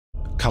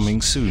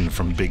Coming soon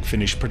from Big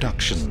Finish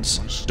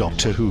Productions,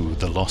 Doctor Who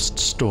The Lost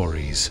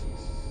Stories.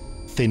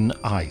 Thin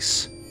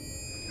Ice.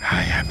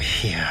 I am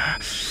here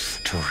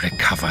to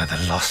recover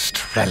the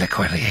lost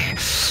reliquary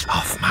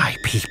of my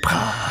people.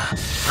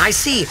 I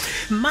see.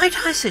 Might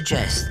I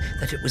suggest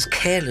that it was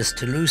careless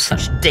to lose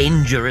such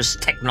dangerous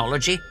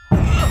technology?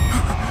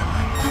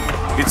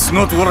 It's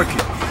not working.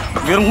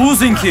 We're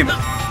losing him.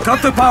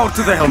 Cut the power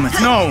to the helmet.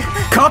 No!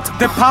 Cut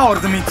the power,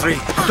 Dmitri!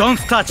 Don't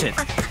touch it.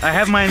 I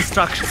have my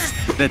instructions.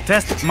 The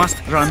test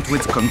must run to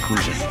its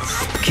conclusion.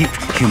 Keep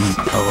him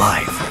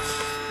alive.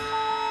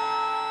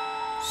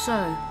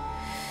 So,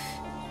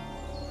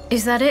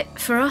 is that it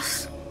for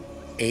us?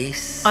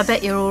 Ace? I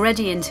bet you're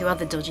already into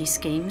other dodgy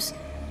schemes,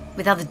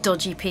 with other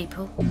dodgy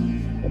people.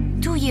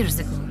 2 years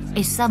ago,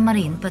 a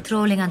submarine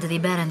patrolling under the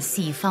Barents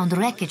Sea found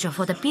wreckage of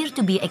what appeared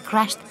to be a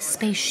crashed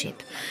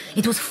spaceship.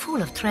 It was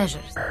full of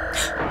treasures.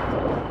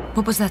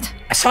 What was that?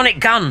 A sonic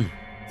gun!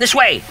 This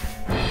way!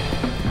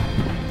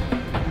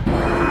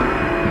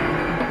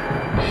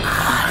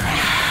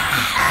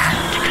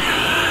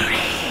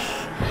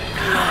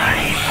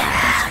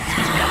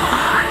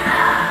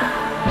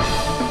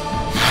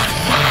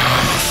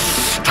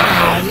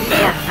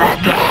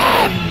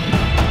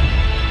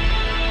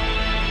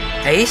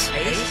 Ace?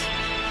 Ace?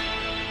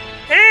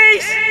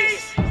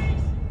 Ace!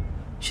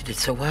 She did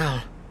so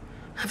well.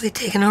 Have they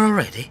taken her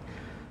already?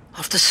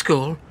 After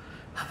school?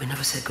 Oh, we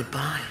never said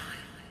goodbye.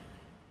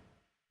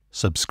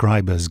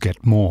 Subscribers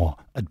get more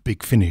at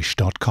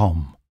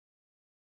bigfinish.com.